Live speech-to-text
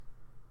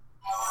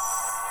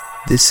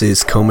This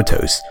is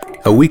Comatose,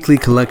 a weekly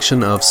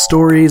collection of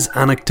stories,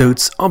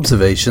 anecdotes,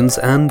 observations,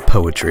 and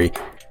poetry.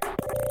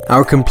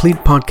 Our complete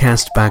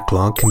podcast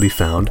backlog can be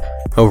found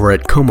over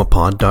at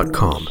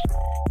comapod.com.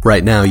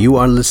 Right now, you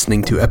are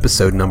listening to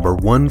episode number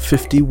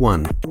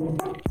 151.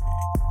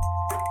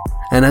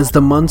 And as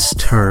the months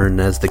turn,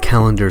 as the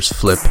calendars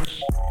flip,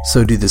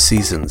 so do the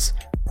seasons.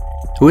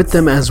 With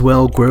them as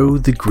well grow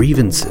the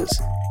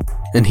grievances.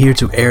 And here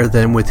to air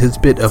them with his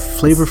bit of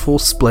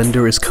flavorful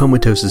splendor is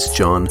Comatose's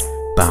John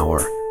Bauer.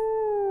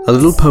 A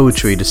little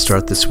poetry to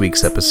start this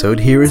week's episode.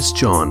 Here is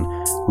John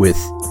with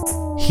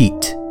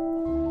Heat.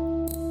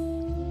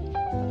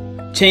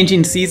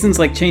 Changing seasons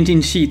like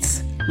changing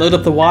sheets. Load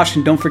up the wash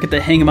and don't forget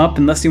to hang them up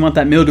unless you want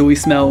that mildewy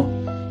smell.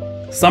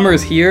 Summer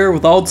is here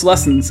with all its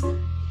lessons.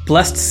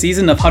 Blessed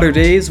season of hotter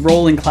days,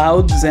 rolling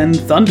clouds, and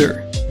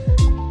thunder.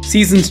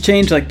 Seasons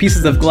change like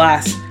pieces of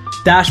glass.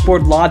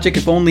 Dashboard logic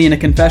if only in a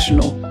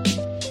confessional.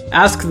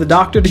 Ask the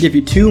doctor to give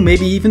you 2,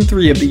 maybe even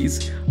 3 of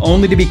these.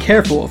 Only to be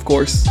careful, of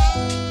course.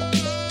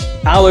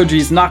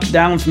 Allergies knocked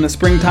down from the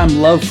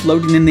springtime love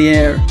floating in the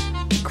air.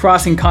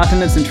 Crossing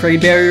continents and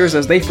trade barriers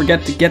as they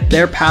forget to get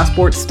their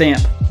passport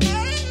stamp.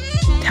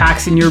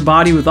 Taxing your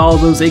body with all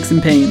those aches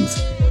and pains.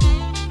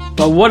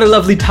 But what a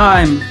lovely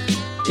time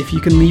if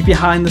you can leave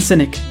behind the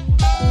cynic.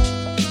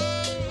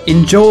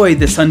 Enjoy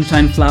the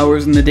sunshine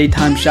flowers and the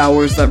daytime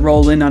showers that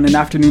roll in on an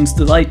afternoon's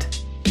delight.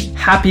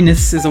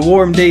 Happiness is a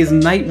warm day's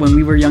night when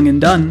we were young and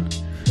done,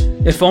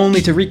 if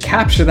only to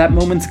recapture that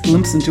moment's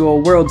glimpse into a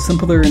world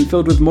simpler and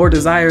filled with more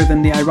desire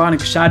than the ironic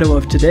shadow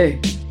of today.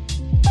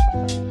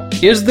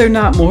 Is there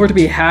not more to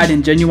be had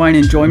in genuine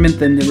enjoyment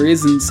than there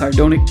is in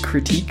sardonic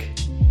critique?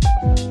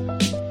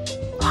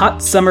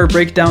 Hot summer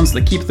breakdowns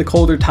that keep the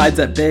colder tides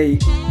at bay,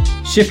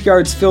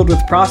 shipyards filled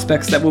with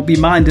prospects that will be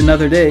mined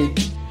another day,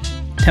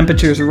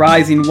 temperatures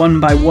rising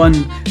one by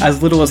one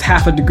as little as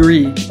half a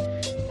degree.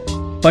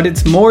 But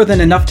it's more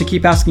than enough to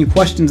keep asking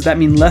questions that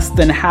mean less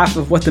than half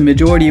of what the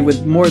majority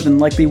would more than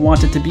likely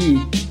want it to be.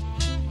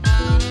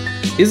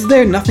 Is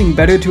there nothing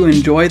better to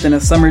enjoy than a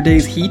summer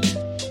day's heat?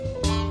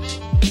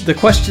 The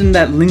question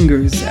that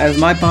lingers as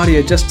my body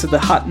adjusts to the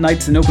hot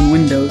nights and open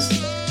windows,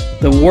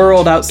 the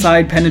world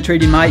outside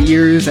penetrating my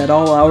ears at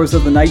all hours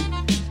of the night.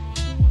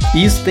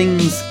 These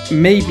things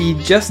may be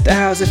just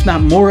as, if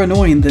not more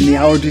annoying than the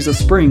allergies of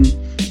spring,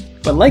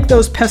 but like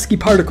those pesky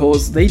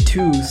particles, they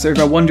too serve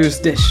a wondrous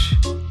dish.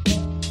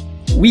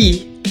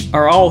 We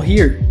are all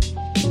here.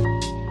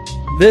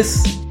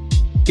 This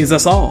is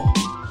us all.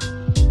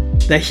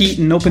 The heat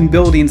in open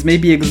buildings may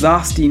be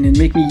exhausting and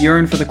make me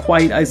yearn for the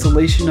quiet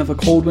isolation of a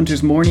cold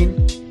winter's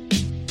morning,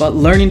 but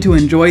learning to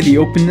enjoy the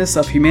openness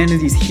of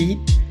humanity's heat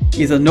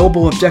is a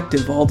noble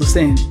objective all the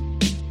same.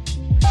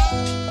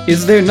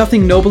 Is there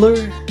nothing nobler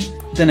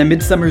than a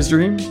midsummer's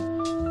dream?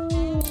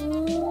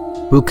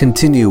 We'll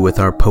continue with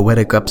our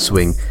poetic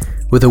upswing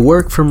with a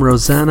work from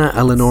Rosanna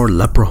Eleanor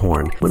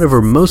Leprehorn, one of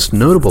her most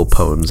notable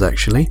poems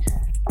actually.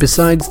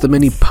 Besides the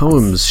many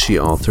poems she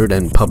authored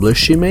and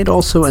published, she made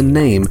also a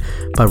name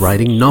by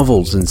writing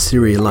novels in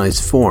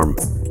serialized form.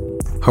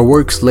 Her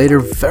works later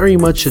very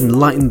much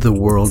enlightened the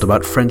world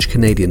about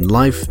French-Canadian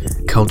life,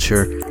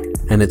 culture,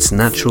 and its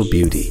natural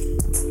beauty.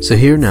 So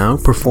here now,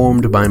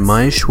 performed by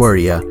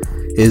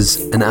Maheshwarya,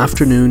 is An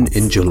Afternoon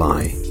in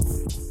July.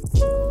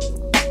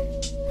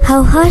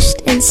 How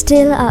hushed and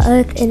still are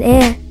earth and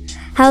air,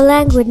 how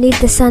languid 'neath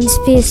the sun's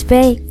fierce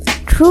ray,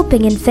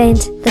 drooping and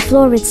faint the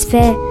florids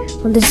fair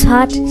on this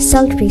hot,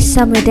 sultry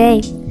summer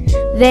day.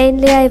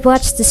 Vainly I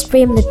watch the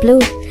streamlet blue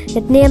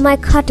that near my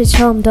cottage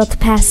home doth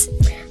pass,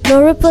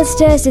 nor ripple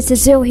stirs its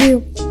azure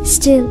hue,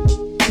 still,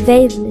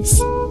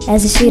 waveless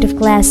as a sheet of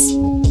glass.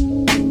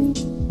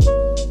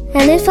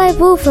 And if I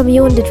woo from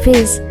yonder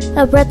trees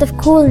a breath of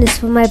coolness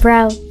from my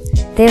brow,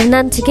 they have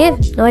none to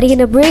give, not even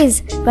a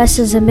breeze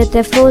rustles amid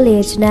their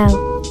foliage now.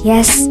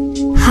 Yes,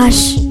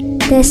 hush,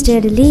 there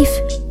stirred a leaf,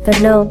 but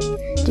no,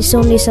 'tis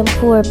only some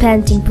poor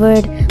panting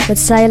bird with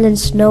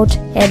silenced note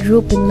and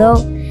drooping low,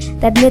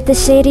 that mid the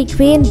shady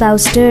green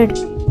boughs stirred.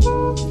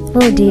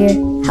 Oh dear,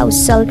 how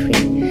sultry,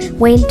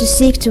 vain to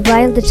seek to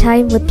while the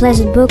time with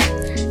pleasant book,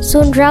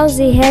 soon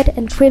drowsy head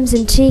and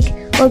crimson cheek,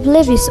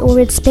 oblivious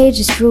o'er its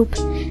pages droop,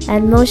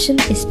 and motion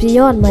is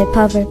beyond my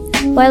power,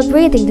 while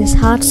breathing this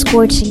hot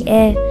scorching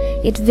air,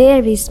 it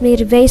wearies me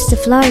to raise the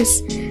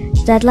flowers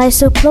that lie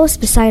so close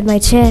beside my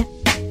chair.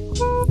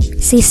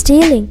 See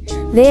stealing,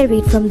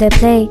 wearied from their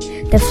play,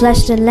 the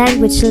flushed and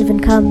languid children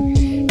come,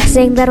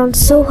 saying that on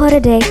so hot a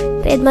day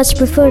they'd much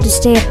prefer to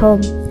stay at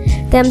home.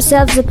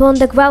 Themselves upon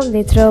the ground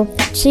they throw,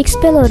 cheeks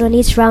pillowed on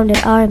each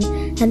rounded arm,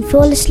 and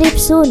fall asleep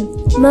soon,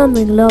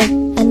 murmuring low,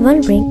 and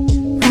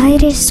wondering why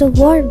it is so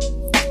warm.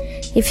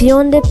 If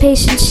yonder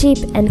patient sheep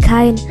and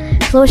kine,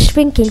 close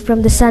shrinking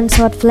from the sun's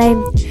hot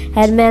flame,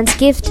 had man's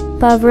gift,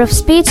 power of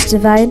speech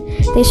divine,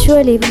 they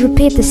surely would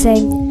repeat the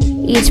same.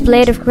 Each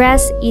blade of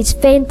grass, each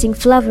fainting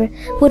flower,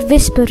 would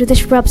whisper to the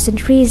shrubs and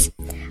trees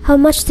how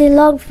much they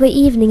long for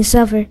evening's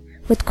hour,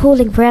 with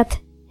cooling breath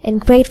and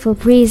grateful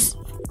breeze.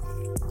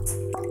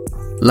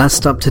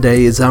 Last up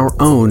today is our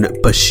own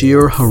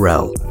Bashir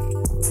Harel.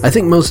 I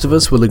think most of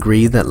us will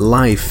agree that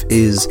life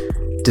is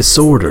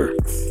disorder.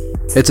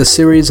 It's a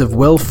series of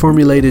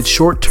well-formulated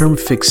short-term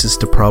fixes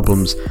to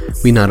problems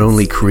we not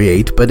only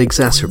create but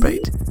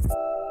exacerbate.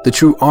 The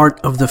true art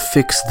of the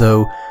fix,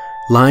 though,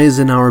 lies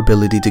in our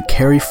ability to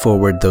carry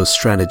forward those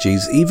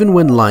strategies even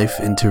when life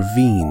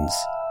intervenes.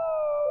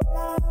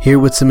 Here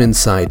with some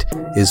insight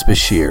is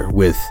Bashir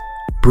with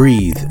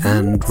Breathe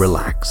and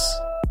Relax.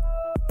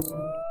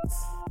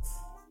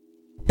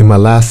 In my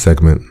last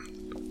segment,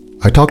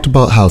 I talked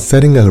about how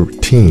setting a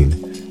routine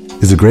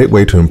is a great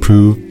way to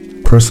improve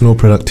personal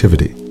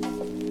productivity.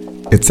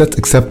 It sets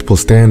acceptable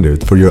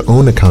standards for your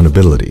own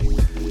accountability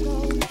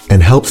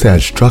and helps to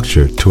add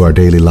structure to our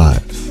daily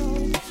lives.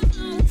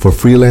 For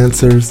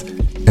freelancers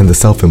and the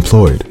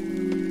self-employed,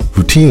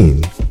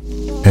 routine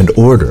and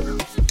order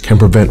can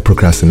prevent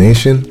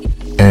procrastination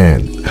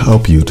and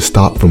help you to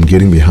stop from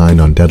getting behind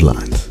on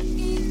deadlines.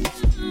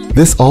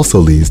 This also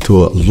leads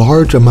to a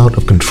large amount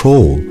of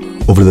control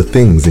over the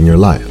things in your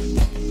life.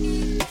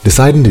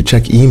 Deciding to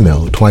check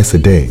email twice a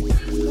day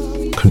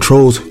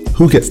controls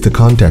who gets to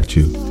contact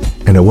you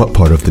and at what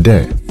part of the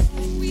day.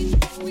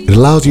 It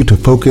allows you to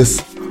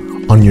focus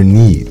on your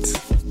needs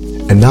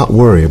and not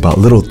worry about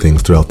little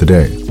things throughout the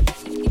day.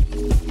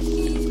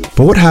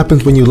 But what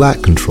happens when you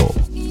lack control?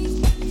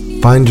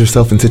 Find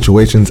yourself in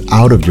situations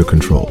out of your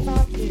control.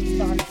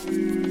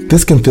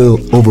 This can feel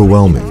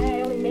overwhelming.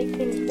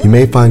 You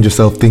may find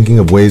yourself thinking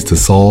of ways to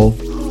solve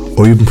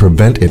or even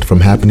prevent it from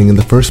happening in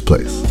the first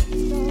place.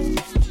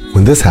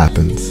 When this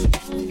happens,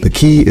 the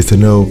key is to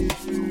know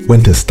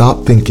when to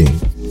stop thinking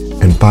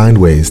and find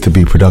ways to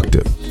be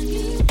productive.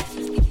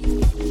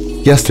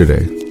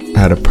 Yesterday, I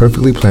had a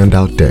perfectly planned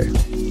out day,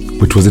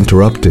 which was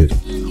interrupted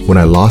when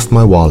I lost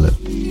my wallet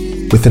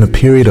within a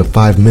period of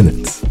 5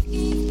 minutes.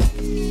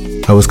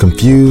 I was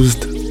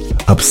confused,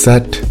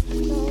 upset,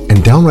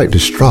 and downright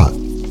distraught,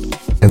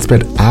 and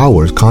spent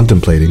hours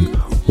contemplating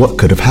what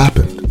could have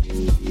happened.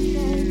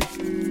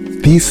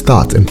 These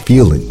thoughts and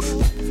feelings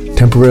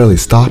temporarily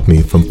stopped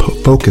me from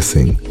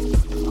focusing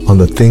on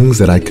the things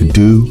that I could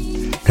do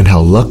and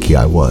how lucky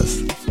I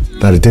was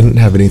that I didn't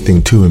have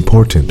anything too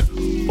important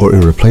or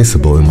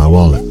irreplaceable in my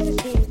wallet.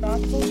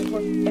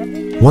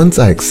 Once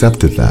I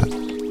accepted that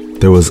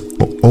there was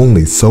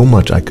only so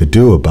much I could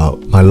do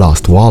about my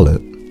lost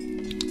wallet,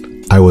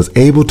 I was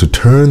able to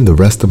turn the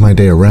rest of my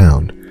day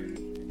around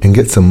and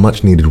get some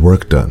much needed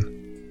work done,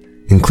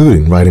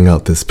 including writing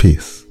out this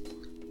piece.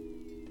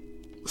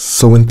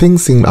 So when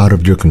things seem out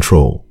of your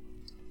control,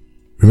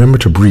 remember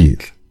to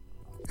breathe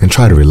and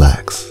try to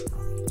relax.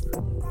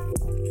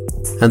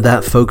 And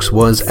that, folks,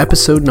 was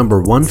episode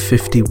number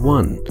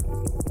 151.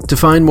 To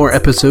find more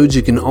episodes,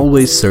 you can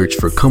always search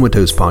for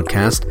Comatose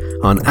Podcast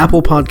on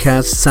Apple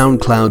Podcasts,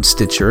 SoundCloud,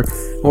 Stitcher,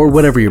 or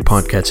whatever your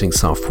podcatching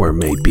software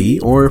may be,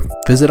 or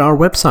visit our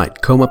website,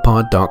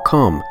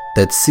 comapod.com.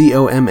 That's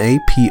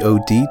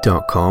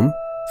comapod.com.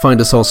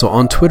 Find us also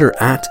on Twitter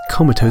at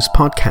Comatose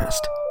Podcast.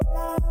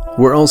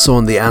 We're also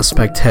on the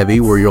Aspect Heavy,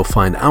 where you'll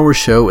find our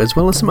show as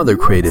well as some other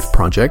creative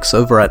projects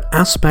over at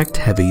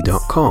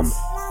aspectheavy.com.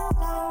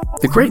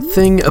 The great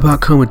thing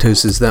about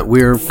Comatose is that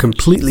we're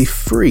completely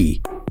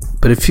free,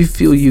 but if you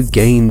feel you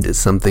gained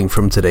something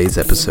from today's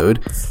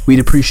episode, we'd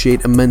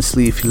appreciate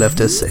immensely if you left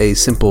us a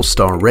simple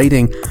star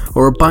rating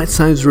or a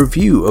bite-sized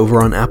review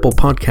over on Apple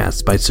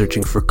Podcasts by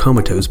searching for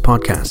Comatose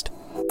Podcast.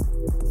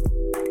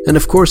 And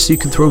of course, you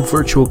can throw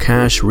virtual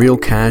cash, real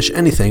cash,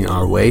 anything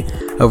our way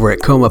over at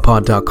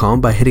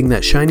comapod.com by hitting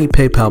that shiny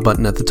PayPal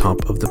button at the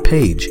top of the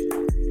page.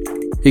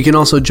 You can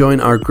also join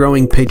our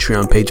growing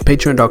Patreon page,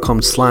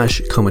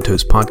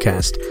 patreon.com/Comatose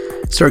Podcast.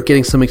 Start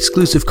getting some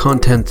exclusive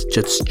content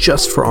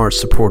just for our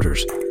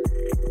supporters.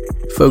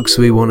 Folks,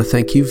 we want to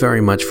thank you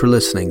very much for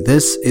listening.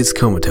 This is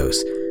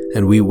Comatose,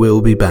 and we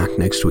will be back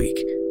next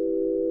week.